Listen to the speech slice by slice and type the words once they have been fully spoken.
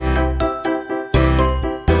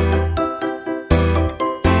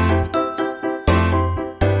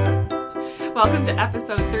Welcome to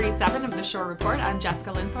episode 37 of the Shore Report. I'm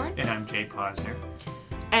Jessica Linthorne. And I'm Jay Posner.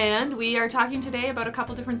 And we are talking today about a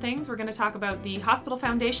couple different things. We're going to talk about the Hospital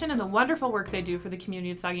Foundation and the wonderful work they do for the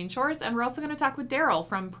community of Saugeen Shores. And we're also going to talk with Daryl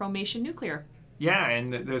from Promation Nuclear. Yeah,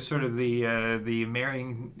 and there's sort of the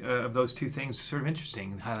marrying of those two things is sort of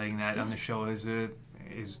interesting. Highlighting that on the show is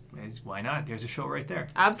why not? There's a show right there.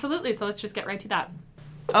 Absolutely. So let's just get right to that.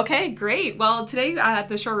 Okay, great. Well, today at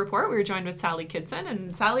the Shore Report, we were joined with Sally Kidson,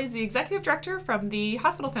 and Sally's the Executive Director from the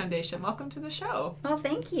Hospital Foundation. Welcome to the show. Well,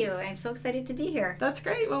 thank you. I'm so excited to be here. That's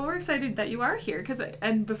great. Well, we're excited that you are here,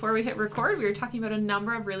 and before we hit record, we were talking about a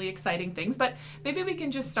number of really exciting things, but maybe we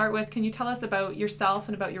can just start with, can you tell us about yourself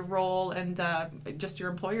and about your role and just your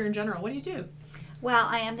employer in general? What do you do? Well,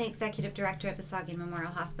 I am the Executive Director of the Saugeen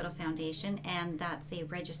Memorial Hospital Foundation, and that's a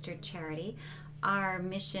registered charity. Our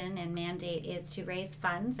mission and mandate is to raise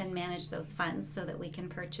funds and manage those funds so that we can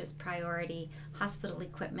purchase priority hospital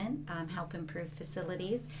equipment, help improve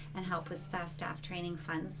facilities, and help with staff training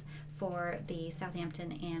funds for the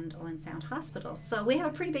Southampton and Owen Sound hospitals. So we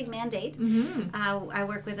have a pretty big mandate. Mm-hmm. I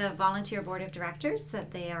work with a volunteer board of directors that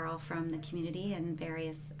they are all from the community and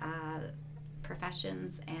various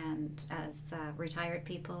professions and as retired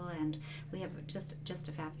people, and we have just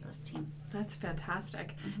a fabulous team. That's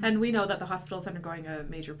fantastic. Mm-hmm. And we know that the hospital is undergoing a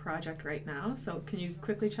major project right now, so can you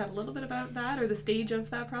quickly chat a little bit about that or the stage of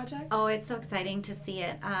that project? Oh, it's so exciting to see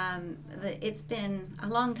it. It's been a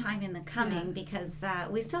long time in the coming because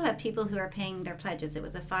we still have people who are paying their pledges. It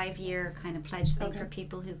was a 5-year kind of pledge thing for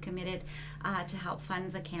people who committed to help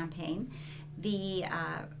fund the campaign. The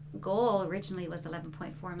goal originally was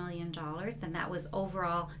 $11.4 million, and that was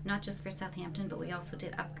overall not just for Southampton, but we also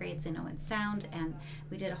did upgrades in Owen Sound, and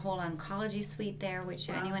we did a whole oncology suite there, which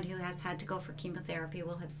anyone who has had to go for chemotherapy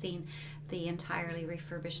will have seen the entirely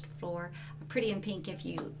refurbished floor. Pretty in Pink, if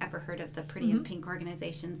you ever heard of the Pretty in Pink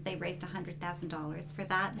organizations, they raised $100,000 for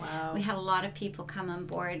that. Wow. We had a lot of people come on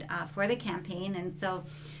board for the campaign, and so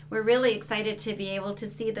we're really excited to be able to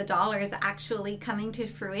see the dollars actually coming to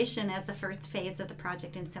fruition as the first phase of the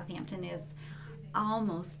project in Southampton is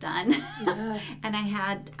almost done. Yeah. And I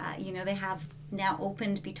had, they have now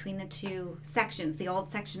opened between the two sections. The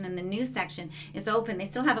old section and the new section is open. They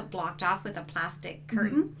still have it blocked off with a plastic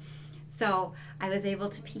curtain. Mm-hmm. So I was able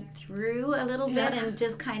to peek through a little bit and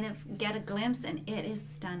just kind of get a glimpse, and it is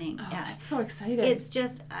stunning. Oh, that's so exciting. It's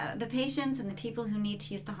just the patients and the people who need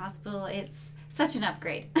to use the hospital, it's such an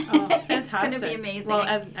upgrade. Oh, fantastic. It's going to be amazing. Well,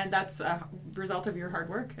 and that's a result of your hard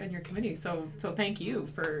work and your committee. So thank you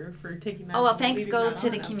for taking that. Oh, well, thanks goes to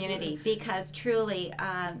the Absolutely. community because truly,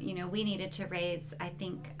 we needed to raise, I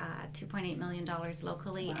think, $2.8 million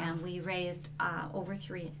locally, and we raised over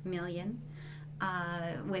 $3 million.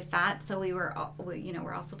 With that, so we're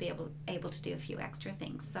also able to do a few extra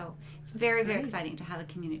things. So it's very exciting to have a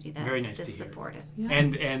community that's very nice just to hear. supportive.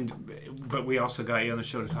 Yeah. But we also got you on the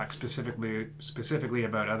show to talk specifically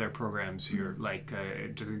about other programs. You're like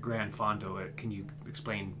to the Gran Fondo. Can you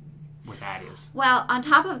explain what that is? Well, on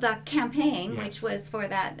top of the campaign, Yes. which was for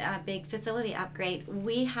that big facility upgrade,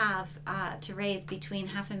 we have to raise between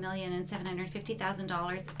 $500,000 and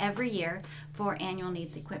 $750,000 every year for annual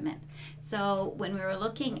needs equipment. So when we were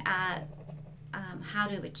looking at how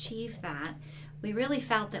to achieve that, we really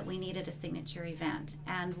felt that we needed a signature event.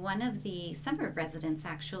 And one of the summer residents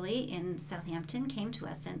actually in Southampton came to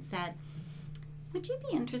us and said, "Would you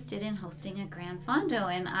be interested in hosting a Gran Fondo?"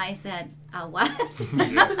 And I said, what?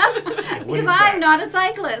 Because I'm not a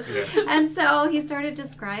cyclist. Yeah. And so he started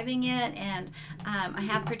describing it, and I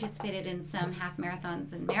have participated in some half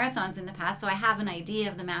marathons and marathons in the past, so I have an idea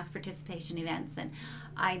of the mass participation events, and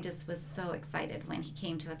I just was so excited when he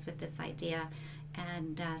came to us with this idea.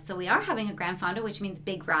 And so we are having a Gran Fondo, which means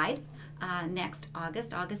big ride, next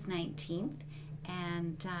August 19th,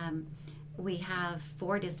 and we have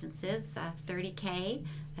 4 distances, a 30K,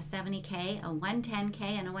 a 70K, a 110K,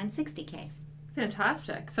 and a 160K.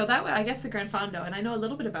 Fantastic. So that way, I guess the Gran Fondo, and I know a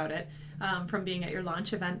little bit about it from being at your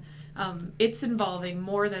launch event, it's involving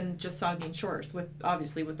more than just Saugeen Shores,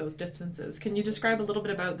 with those distances. Can you describe a little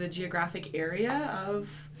bit about the geographic area of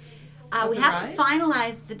we the haven't ride?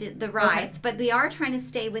 finalized the rides, but we are trying to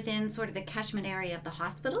stay within sort of the catchment area of the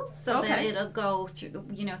hospitals so that it'll go through,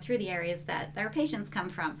 through the areas that our patients come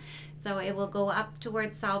from. So it will go up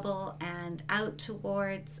towards Saugeen and out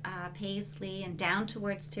towards Paisley and down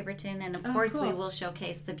towards Tiverton. And, of course, cool. we will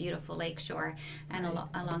showcase the beautiful lakeshore and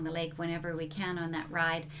along the lake whenever we can on that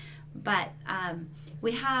ride. But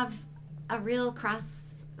we have a real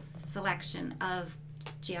cross-selection of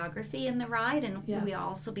geography in the ride, and we'll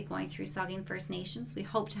also be going through Saugeen First Nations. We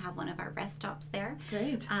hope to have one of our rest stops there.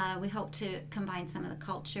 Great. We hope to combine some of the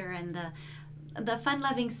culture and the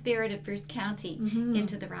fun-loving spirit of Bruce County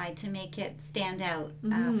into the ride to make it stand out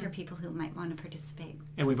for people who might want to participate.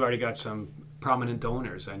 And we've already got some prominent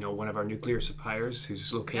donors. I know one of our nuclear suppliers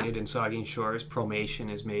who's located in Saugeen Shores, Promation,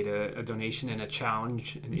 has made a donation and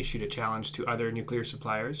issued a challenge to other nuclear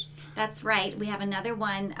suppliers. That's right. We have another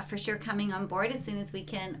one for sure coming on board as soon as we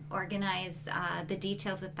can organize the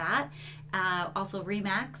details with that. Also,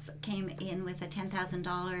 Remax came in with a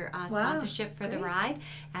 $10,000 sponsorship for the ride,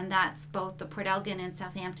 and that's both the Port Elgin and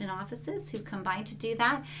Southampton offices who combined to do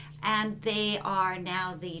that, and they are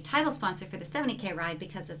now the title sponsor for the 70K ride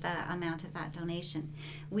because of the amount of that donation.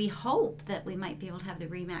 We hope that we might be able to have the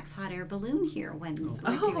Remax hot air balloon here when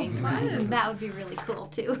we're doing the ride. That would be really cool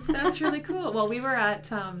too. That's really cool. Well, we were at,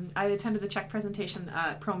 I attended the check presentation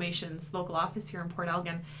at Promation's local office here in Port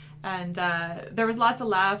Elgin, and there was lots of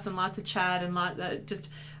laughs and lots of chat and just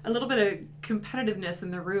a little bit of competitiveness in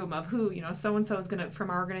the room of who, so-and-so is going to, from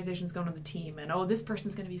our organization, is going to the team, and this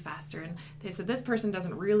person's going to be faster, and they said this person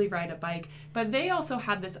doesn't really ride a bike, but they also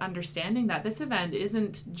had this understanding that this event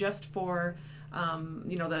isn't just for,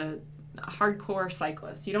 the hardcore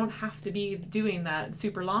cyclists. You don't have to be doing that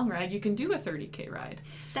super long ride. You can do a 30K ride.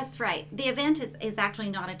 That's right. The event is actually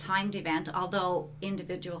not a timed event, although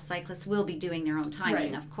individual cyclists will be doing their own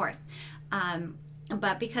timing, of course.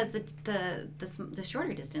 But because the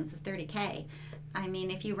shorter distance of 30K, I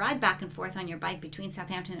mean, if you ride back and forth on your bike between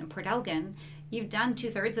Southampton and Port Elgin, you've done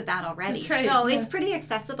 2/3 of that already. That's right. So it's pretty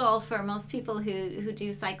accessible for most people who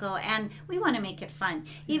do cycle, and we want to make it fun.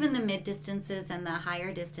 Even the mid distances and the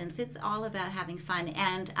higher distance, it's all about having fun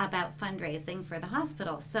and about fundraising for the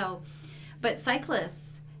hospital. So, but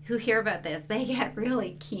cyclists who hear about this, they get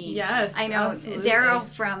really keen. Yes, I know. absolutely. Daryl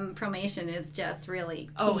from Promation is just really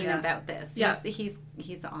keen about this. Yeah.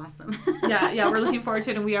 He's awesome. yeah, we're looking forward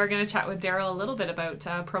to it, and we are going to chat with Daryl a little bit about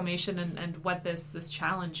Promation and what this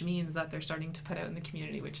challenge means that they're starting to put out in the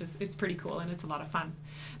community, which is it's pretty cool and it's a lot of fun.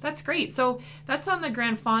 That's great. So that's on the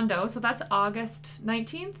Gran Fondo. So that's August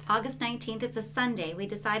 19th? August 19th. It's a Sunday. We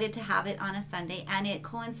decided to have it on a Sunday, and it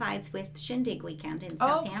coincides with Shindig weekend in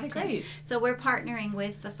Southampton. Okay, great. So we're partnering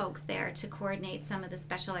with the folks there to coordinate some of the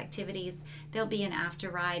special activities. There'll be an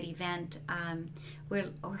after-ride event. We're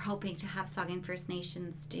hoping to have Saugeen First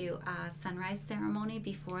Nations do a sunrise ceremony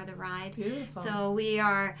before the ride. Beautiful. So we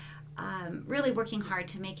are really working hard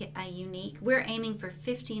to make it a unique. We're aiming for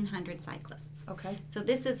 1,500 cyclists. Okay. So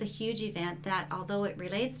this is a huge event that, although it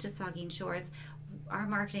relates to Saugeen Shores, our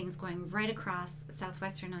marketing is going right across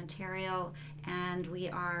southwestern Ontario, and we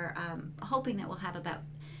are hoping that we'll have about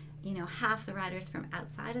half the riders from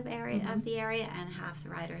outside of the area and half the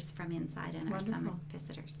riders from inside and Wonderful. our summer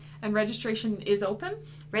visitors. And registration is open?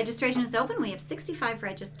 Registration is open. We have 65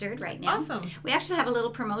 registered right now. Awesome. We actually have a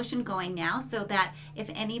little promotion going now so that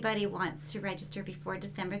if anybody wants to register before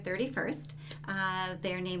December 31st,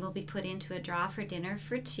 their name will be put into a draw for dinner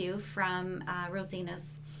for two from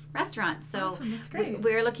Rosina's restaurant. So awesome. That's great.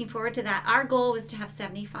 We're looking forward to that. Our goal was to have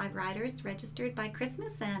 75 riders registered by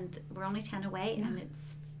Christmas, and we're only 10 away, and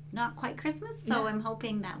it's not quite Christmas, so I'm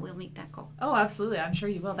hoping that we'll meet that goal. Oh, absolutely. I'm sure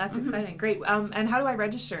you will. That's exciting. Great. And how do I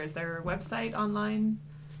register? Is there a website online?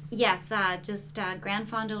 Yes, just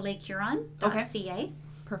GranFondoLakeHuron.ca.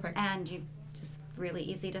 Perfect. And you just really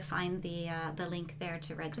easy to find the link there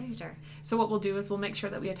to register. Great. So what we'll do is we'll make sure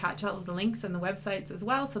that we attach all of the links and the websites as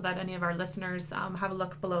well, so that any of our listeners have a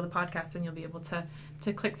look below the podcast, and you'll be able to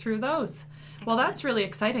click through those. Excellent. Well, that's really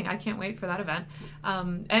exciting. I can't wait for that event.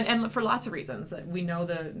 And for lots of reasons. We know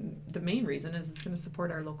the main reason is it's going to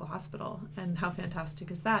support our local hospital, and how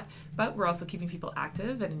fantastic is that? But we're also keeping people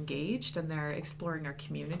active and engaged, and they're exploring our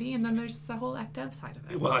community, and then there's the whole ActDev side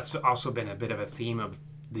of it. Well, it's also been a bit of a theme of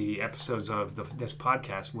the episodes of this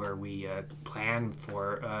podcast, where we plan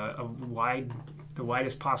for the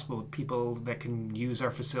widest possible people that can use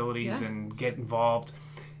our facilities and get involved.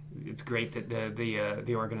 It's great that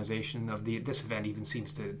the organization of this event even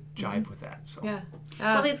seems to jive with that. So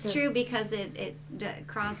well, it's true because it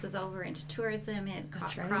crosses over into tourism. It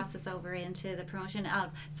right. crosses over into the promotion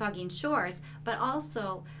of Saugeen Shores, but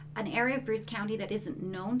also an area of Bruce County that isn't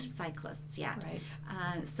known to cyclists yet.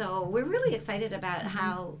 Right. So we're really excited about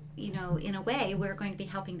how, in a way, we're going to be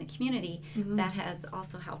helping the community that has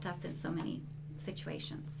also helped us in so many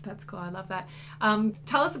situations. That's cool. I love that.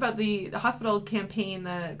 Tell us about the hospital campaign,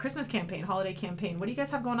 the Christmas campaign, holiday campaign. What do you guys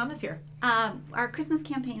have going on this year? Our Christmas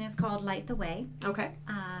campaign is called Light the Way. Okay.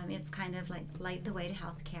 It's kind of like Light the Way to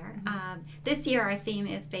Healthcare. This year our theme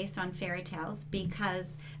is based on fairy tales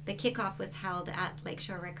because the kickoff was held at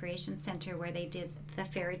Lakeshore Recreation Center where they did the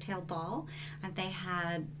fairy tale ball, and they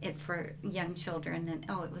had it for young children, and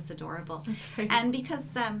it was adorable. And because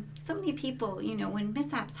so many people, when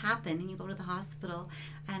mishaps happen and you go to the hospital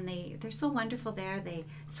and they're so wonderful there, they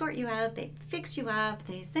sort you out, they fix you up,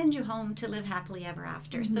 they send you home to live happily ever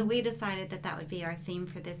after. So we decided that would be our theme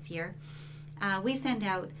for this year. We send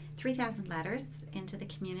out 3,000 letters into the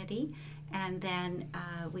community, and then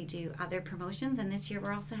we do other promotions. And this year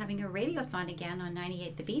we're also having a radiothon again on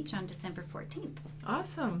 98 The Beach on December 14th.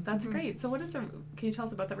 Awesome. That's great. So can you tell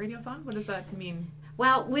us about the radiothon? What does that mean?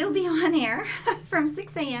 Well, we'll be on air from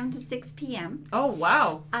 6 a.m. to 6 p.m. Oh,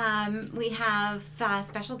 wow. We have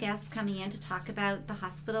special guests coming in to talk about the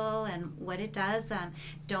hospital and what it does.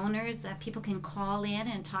 Donors, people can call in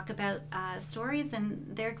and talk about stories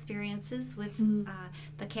and their experiences with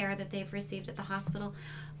the care that they've received at the hospital.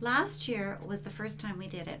 Last year was the first time we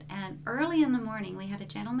did it, and early in the morning we had a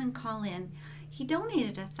gentleman call in. He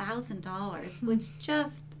donated $1,000, which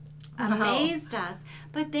just amazed us.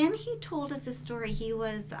 But then he told us this story. He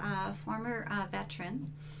was a former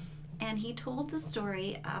veteran, and he told the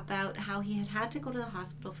story about how he had to go to the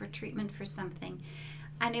hospital for treatment for something,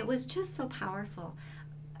 and it was just so powerful.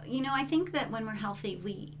 I think that when we're healthy,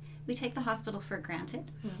 we take the hospital for granted.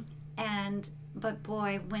 But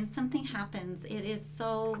boy, when something happens, it is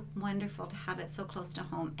so wonderful to have it so close to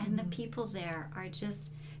home, and the people there are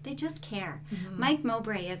they just care. Mike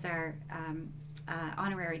Mowbray is our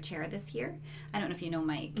honorary chair this year. I don't know if you know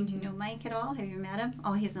Mike. Do you know Mike at all? Have you met him?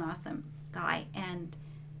 Oh, he's an awesome guy. And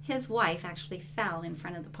his wife actually fell in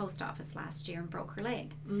front of the post office last year and broke her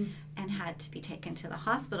leg and had to be taken to the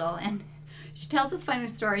hospital. And she tells this funny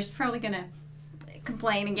story. She's probably going to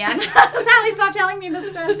complain again. Sally, stop telling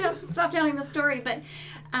the story. But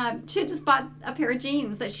she had just bought a pair of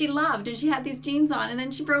jeans that she loved, and she had these jeans on, and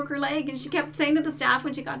then she broke her leg, and she kept saying to the staff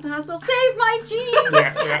when she got to the hospital, "Save my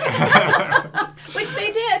jeans!" Which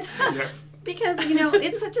they did. Because,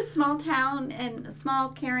 it's such a small town and a small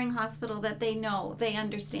caring hospital that they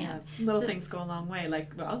understand. Little things go a long way.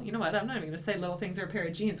 Like, well, you know what? I'm not even going to say little things are a pair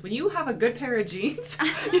of jeans. When you have a good pair of jeans.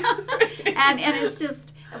 and it's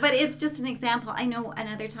just an example. I know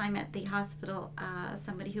another time at the hospital,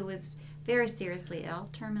 somebody who was very seriously ill,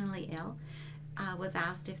 terminally ill, was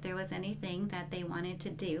asked if there was anything that they wanted to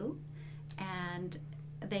do. And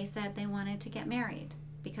they said they wanted to get married,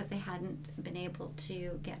 because they hadn't been able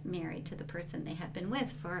to get married to the person they had been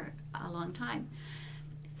with for a long time.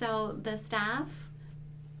 So the staff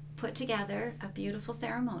put together a beautiful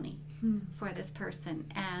ceremony for this person,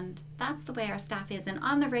 and that's the way our staff is. And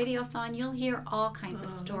on the radiothon, you'll hear all kinds of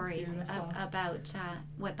stories about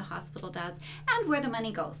what the hospital does and where the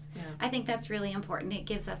money goes. I think that's really important. It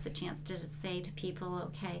gives us a chance to say to people,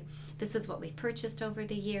 okay, this is what we've purchased over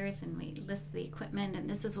the years, and we list the equipment, and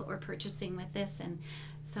this is what we're purchasing with this, and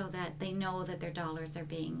so that they know that their dollars are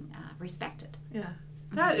being respected.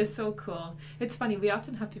 That is so cool. It's funny, we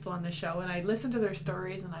often have people on the show, and I listen to their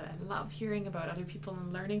stories, and I love hearing about other people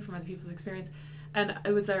and learning from other people's experience. And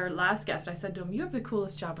it was our last guest. I said to him, "You have the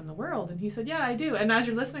coolest job in the world." And he said, "Yeah, I do." And as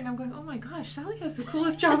you're listening, I'm going, "Oh my gosh, Sally has the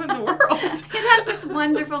coolest job in the world." It has its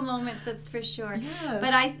wonderful moments, that's for sure.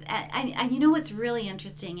 But I you know what's really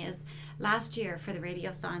interesting is last year for the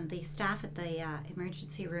radiothon, the staff at the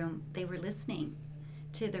emergency room, they were listening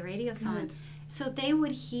to the radiothon. So they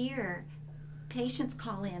would hear patients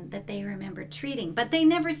call in that they remember treating, but they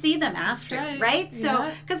never see them after, right? So,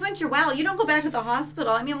 because once you're well, you don't go back to the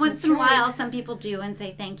hospital. I mean, once in a while, some people do and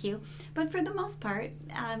say thank you, but for the most part,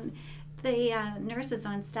 the nurses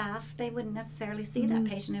on staff, they wouldn't necessarily see that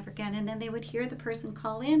patient ever again, and then they would hear the person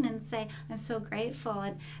call in and say, "I'm so grateful,"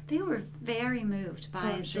 and they were very moved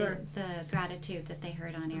by the gratitude that they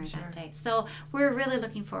heard on air that day. So we're really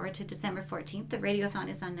looking forward to December 14th. The radiothon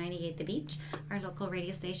is on 98 The Beach, our local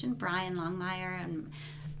radio station. Brian Longmire and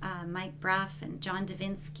Mike Bruff and John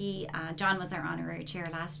Davinsky. John was our honorary chair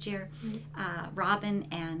last year. Robin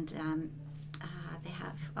and they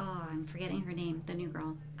have, I'm forgetting her name, the new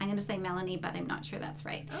girl. I'm going to say Melanie, but I'm not sure that's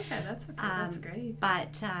right. Okay, that's great.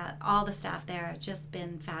 But all the staff there have just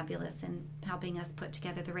been fabulous in helping us put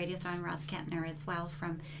together the radiothon. Ross Kentner as well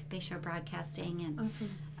from Bayshore Broadcasting. And,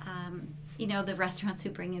 awesome. The restaurants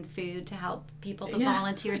who bring in food to help people, the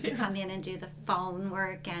volunteers who come in and do the phone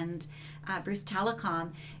work. And Bruce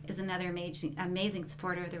Telecom is another amazing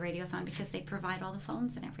supporter of the radiothon because they provide all the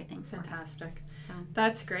phones and everything for us. Fantastic. So.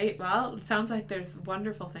 That's great. Well, it sounds like there's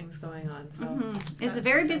wonderful things going on. So it's a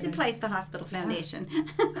very busy place, the Hospital Foundation.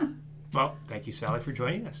 Well, thank you, Sally, for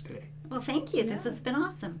joining us today. Well, thank you. This has been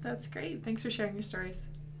awesome. That's great. Thanks for sharing your stories.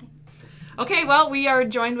 Okay, well, we are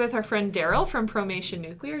joined with our friend Daryl from Promation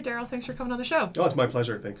Nuclear. Daryl, thanks for coming on the show. Oh, it's my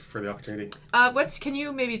pleasure. Thanks for the opportunity. Can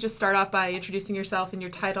you maybe just start off by introducing yourself and your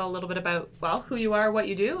title, a little bit about, well, who you are, what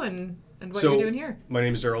you do, and what you're doing here? My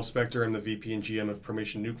name is Daryl Spector. I'm the VP and GM of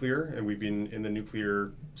Promation Nuclear, and we've been in the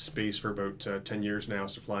nuclear space for about 10 years now,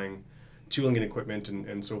 supplying tooling and equipment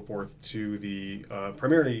and so forth to the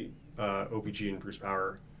primarily OPG and Bruce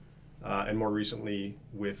Power, and more recently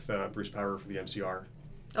with Bruce Power for the MCR.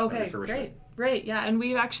 Okay, great, yeah. And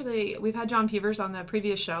we've had John Peevers on the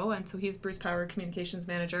previous show, and so he's Bruce Power Communications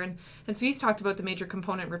Manager, and so he's talked about the major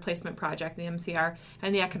component replacement project, the MCR,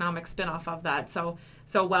 and the economic spin-off of that. So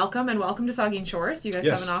welcome to Saugeen Shores. You guys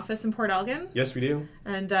have an office in Port Elgin? Yes, we do.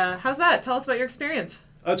 And how's that? Tell us about your experience.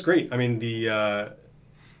 That's great. I mean, the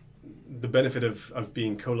benefit of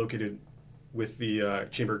being co-located with the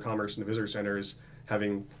Chamber of Commerce and the Visitor Center is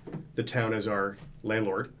having the town as our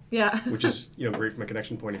landlord. Yeah. Which is great from a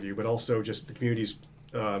connection point of view, but also just the community's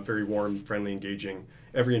very warm, friendly, engaging.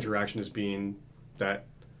 Every interaction has been that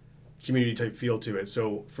community type feel to it.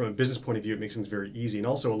 So from a business point of view, it makes things very easy. And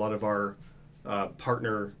also a lot of our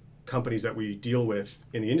partner companies that we deal with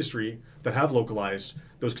in the industry that have localized,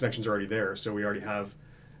 those connections are already there. So we already have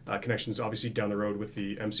connections obviously down the road with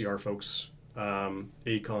the MCR folks,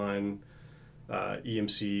 Acon,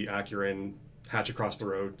 EMC, Acuren, Hatch across the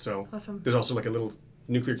road. So awesome. There's also like a little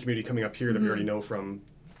nuclear community coming up here that we already know from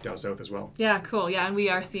down south as well. Yeah, cool. Yeah, and we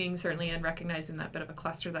are seeing certainly and recognizing that bit of a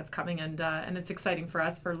cluster that's coming, and it's exciting for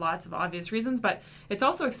us for lots of obvious reasons, but it's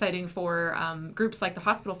also exciting for groups like the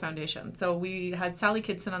Hospital Foundation. So we had Sally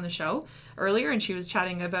Kidson on the show earlier, and she was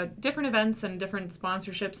chatting about different events and different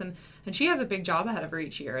sponsorships, and she has a big job ahead of her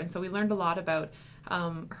each year, and so we learned a lot about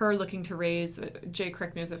her looking to raise, Jay,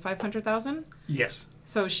 correct me, was it $500,000? Yes.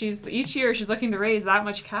 So each year she's looking to raise that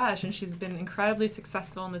much cash, and she's been incredibly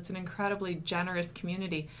successful, and it's an incredibly generous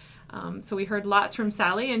community. So we heard lots from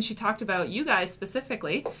Sally, and she talked about you guys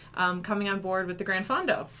specifically coming on board with the Gran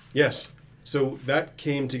Fondo. Yes. So that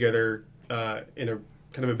came together in a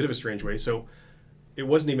kind of a bit of a strange way. So it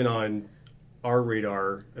wasn't even on our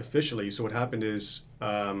radar officially. So what happened is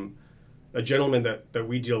a gentleman that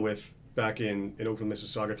we deal with back in Oakland,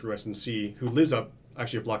 Mississauga through S&C, who lives up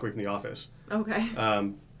actually a block away from the office. Okay.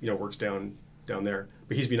 Works down there,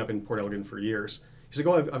 but he's been up in Port Elgin for years. He's like,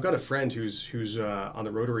 "Oh, I've got a friend who's on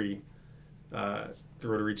the Rotary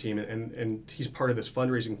team, and he's part of this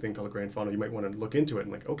fundraising thing called the Gran Fondo. You might want to look into it."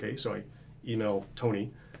 And like, okay, so I email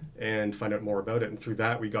Tony and find out more about it, and through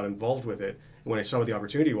that we got involved with it. And when I saw what the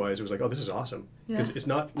opportunity was, it was like, oh, this is awesome, because it's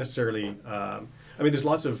not necessarily. There's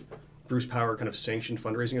lots of Bruce Power kind of sanctioned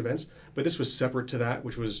fundraising events, but this was separate to that,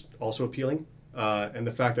 which was also appealing. And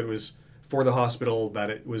the fact that it was for the hospital, that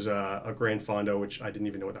it was a Gran Fondo, which I didn't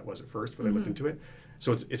even know what that was at first, but I looked into it.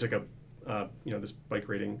 So it's like a this bike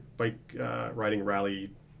riding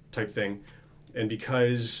rally type thing, and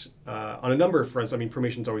because on a number of fronts,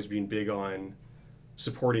 Promation's always been big on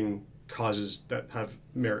supporting causes that have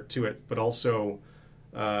merit to it, but also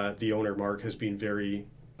the owner Mark has been a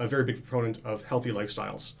very big proponent of healthy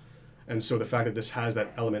lifestyles. And so the fact that this has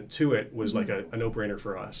that element to it was like a no-brainer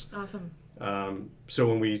for us. Awesome. So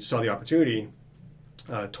when we saw the opportunity,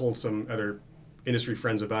 told some other industry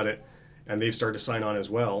friends about it, and they've started to sign on as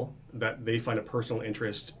well, that they find a personal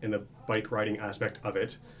interest in the bike riding aspect of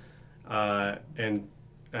it.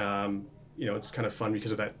 It's kind of fun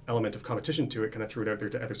because of that element of competition to it, kind of threw it out there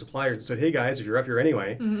to other suppliers and said, hey guys, if you're up here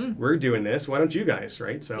anyway, we're doing this, why don't you guys,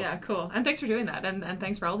 right? So yeah, cool. And thanks for doing that, and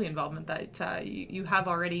thanks for all the involvement that you have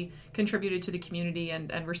already contributed to the community,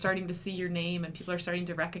 and we're starting to see your name, and people are starting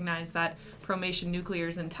to recognize that Promation Nuclear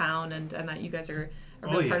is in town, and that you guys are a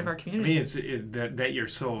real part of our community. That you're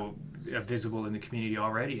so visible in the community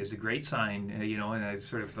already is a great sign, and I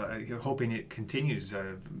sort of hoping it continues.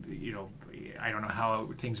 I don't know how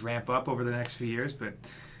things ramp up over the next few years, but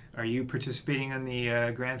are you participating in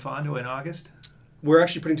the Gran Fondo in August? We're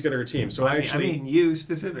actually putting together a team. So I mean you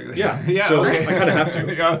specifically. Yeah. So okay. I kind of have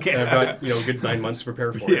to. Okay. And I've got a good 9 months to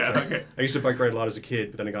prepare for it. Yeah. So Okay. I used to bike ride a lot as a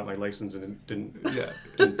kid, but then I got my license and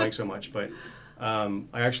didn't bike so much. But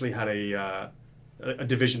I actually had a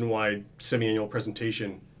division-wide semi-annual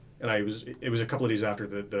presentation, and it was a couple of days after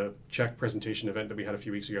the Czech presentation event that we had a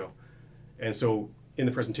few weeks ago, and so. In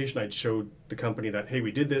the presentation, I showed the company that, hey,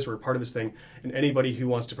 we did this, we're part of this thing, and anybody who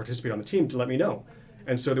wants to participate on the team to let me know.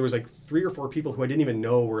 And so there was like 3 or 4 people who I didn't even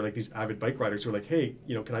know were like these avid bike riders who were like, hey,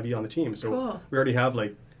 can I be on the team? So cool. We already have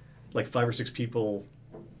like 5 or 6 people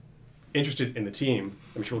interested in the team.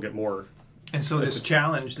 I'm sure we'll get more And so this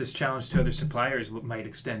challenge to other suppliers might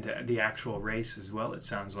extend to the actual race as well, it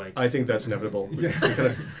sounds like. I think that's inevitable. We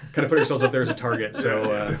kind of put ourselves up there as a target.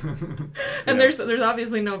 So, and there's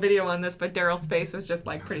obviously no video on this, but Daryl's face was just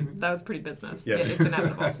like that was pretty business. Yes. It's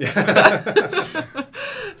inevitable.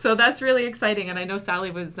 So that's really exciting. And I know Sally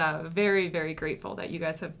was very, very grateful that you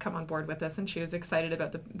guys have come on board with this. And she was excited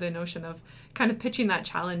about the notion of kind of pitching that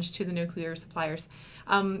challenge to the nuclear suppliers.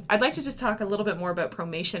 I'd like to just talk a little bit more about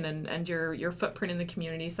Promation and your footprint in the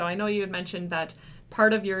community. So I know you had mentioned that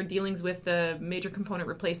part of your dealings with the major component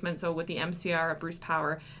replacement, so with the MCR at Bruce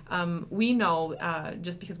Power, we know,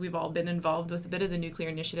 just because we've all been involved with a bit of the nuclear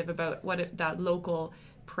initiative, about what that local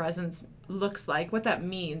presence looks like, what that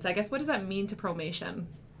means. I guess, what does that mean to Promation?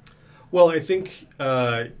 Well, I think,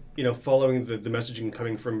 following the messaging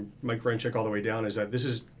coming from Mike Renchik all the way down is that this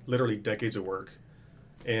is literally decades of work.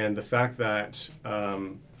 And the fact that,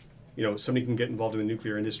 somebody can get involved in the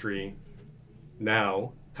nuclear industry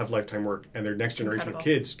now, have lifetime work, and their next generation of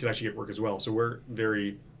kids can actually get work as well. So we're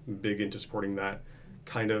very big into supporting that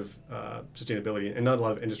kind of sustainability, and not a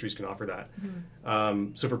lot of industries can offer that.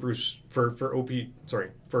 Mm-hmm. So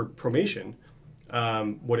for Promation,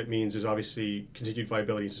 what it means is obviously continued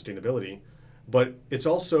viability and sustainability, but it's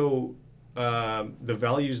also the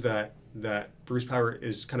values that Bruce Power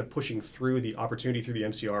is kind of pushing through the opportunity through the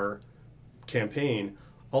MCR campaign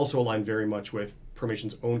also align very much with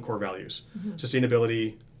Promation's own core values. Mm-hmm.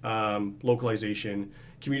 Sustainability, localization,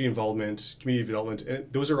 community involvement, community development,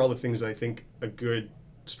 and those are all the things that I think a good,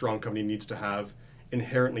 strong company needs to have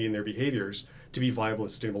inherently in their behaviors to be viable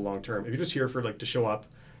and sustainable long term. If you're just here for to show up,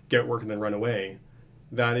 get work, and then run away,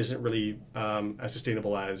 that isn't really as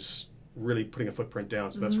sustainable as really putting a footprint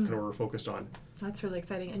down. So that's kind of where we're focused on. That's really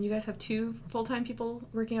exciting. And you guys have 2 full-time people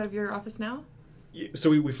working out of your office now? So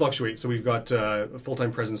we fluctuate. So we've got a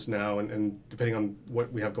full-time presence now, and depending on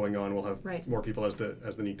what we have going on, we'll have more people as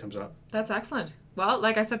the need comes up. That's excellent. Well,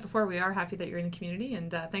 like I said before, we are happy that you're in the community,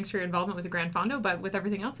 and thanks for your involvement with the Gran Fondo, but with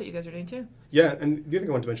everything else that you guys are doing too. Yeah, and the other thing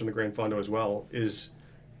I wanted to mention on the Gran Fondo as well is,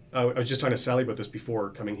 I was just talking to Sally about this before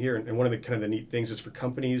coming here, and one of the kind of the neat things is for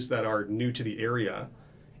companies that are new to the area,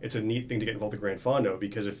 it's a neat thing to get involved with the Gran Fondo,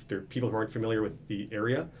 because if there are people who aren't familiar with the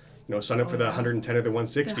area, sign up for the 110 or the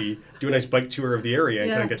 160, do a nice bike tour of the area, and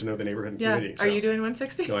kind of get to know the neighborhood and the community. So. Are you doing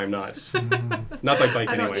 160? No, I'm not. Not by bike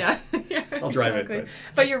anyway. I'll drive it.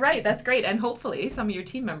 But you're right. That's great. And hopefully some of your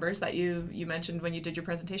team members that you mentioned when you did your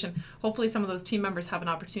presentation, hopefully some of those team members have an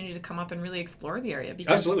opportunity to come up and really explore the area.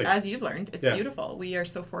 Because Absolutely. As you've learned, it's beautiful. We are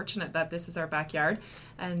so fortunate that this is our backyard,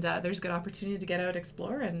 and there's good opportunity to get out,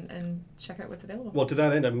 explore, and check out what's available. Well, to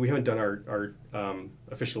that end, we haven't done our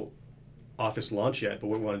official office launch yet, but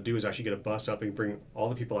what we want to do is actually get a bus up and bring all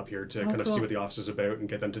the people up here to kind of see what the office is about and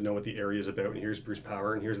get them to know what the area is about, and here's Bruce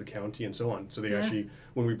Power and here's the county and so on. So they actually,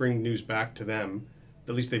 when we bring news back to them,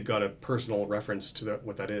 at least they've got a personal reference to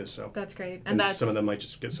what that is. So that's great. And some of them might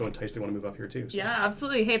just get so enticed they want to move up here too. So. Yeah,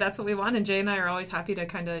 absolutely. Hey, that's what we want. And Jay and I are always happy to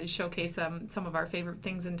kind of showcase some of our favorite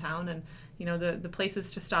things in town, and the places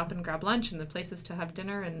to stop and grab lunch, and the places to have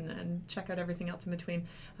dinner, and check out everything else in between.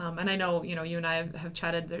 And I know you and I have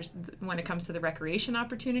chatted. There's, when it comes to the recreation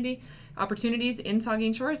opportunities in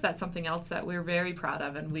Saugeen Shores, that's something else that we're very proud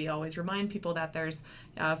of, and we always remind people that there's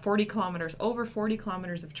over 40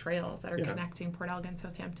 kilometers of trails that are connecting Port Elgin,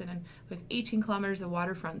 Southampton, and with 18 kilometers of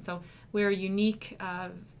waterfront. So we're a unique,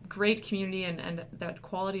 great community, and that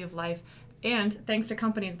quality of life. And thanks to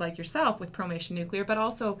companies like yourself with Promation Nuclear, but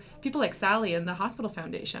also people like Sally and the Hospital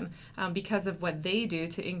Foundation, because of what they do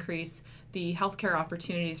to increase the healthcare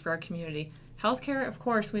opportunities for our community. Healthcare, of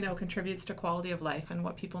course, we know contributes to quality of life and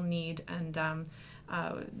what people need, and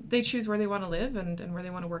they choose where they want to live and where they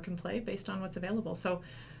want to work and play based on what's available. So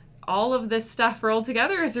all of this stuff rolled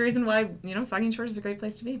together is the reason why Saugeen Shores is a great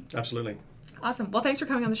place to be. Absolutely. Awesome. Well, thanks for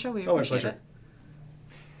coming on the show. We appreciate it.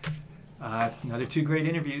 Another 2 great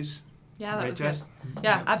interviews. Yeah, that was good.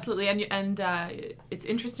 Yeah, absolutely. And it's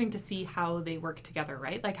interesting to see how they work together,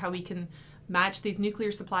 right? Like how we can match these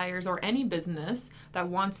nuclear suppliers or any business that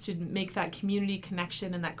wants to make that community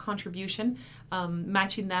connection and that contribution,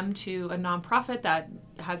 matching them to a nonprofit that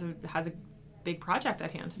has a big project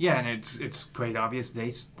at hand. Yeah, and it's quite obvious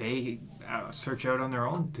they search out on their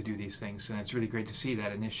own to do these things, and it's really great to see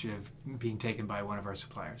that initiative being taken by one of our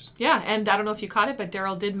suppliers. Yeah, and I don't know if you caught it, but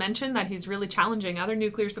Daryl did mention that he's really challenging other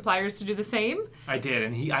nuclear suppliers to do the same. I did,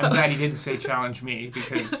 and I'm glad he didn't say challenge me,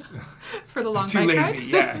 because for the long too bike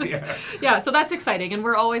lazy. Ride? Yeah, so that's exciting, and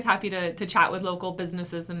we're always happy to chat with local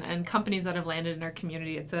businesses and companies that have landed in our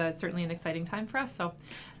community. It's certainly an exciting time for us.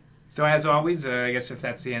 So as always, I guess if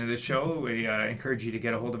that's the end of the show, we encourage you to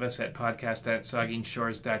get a hold of us at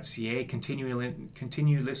podcast@saugeenshores.ca.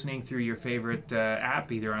 Continue listening through your favorite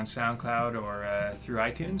app, either on SoundCloud or through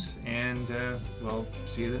iTunes, and we'll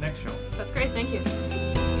see you the next show. That's great. Thank you.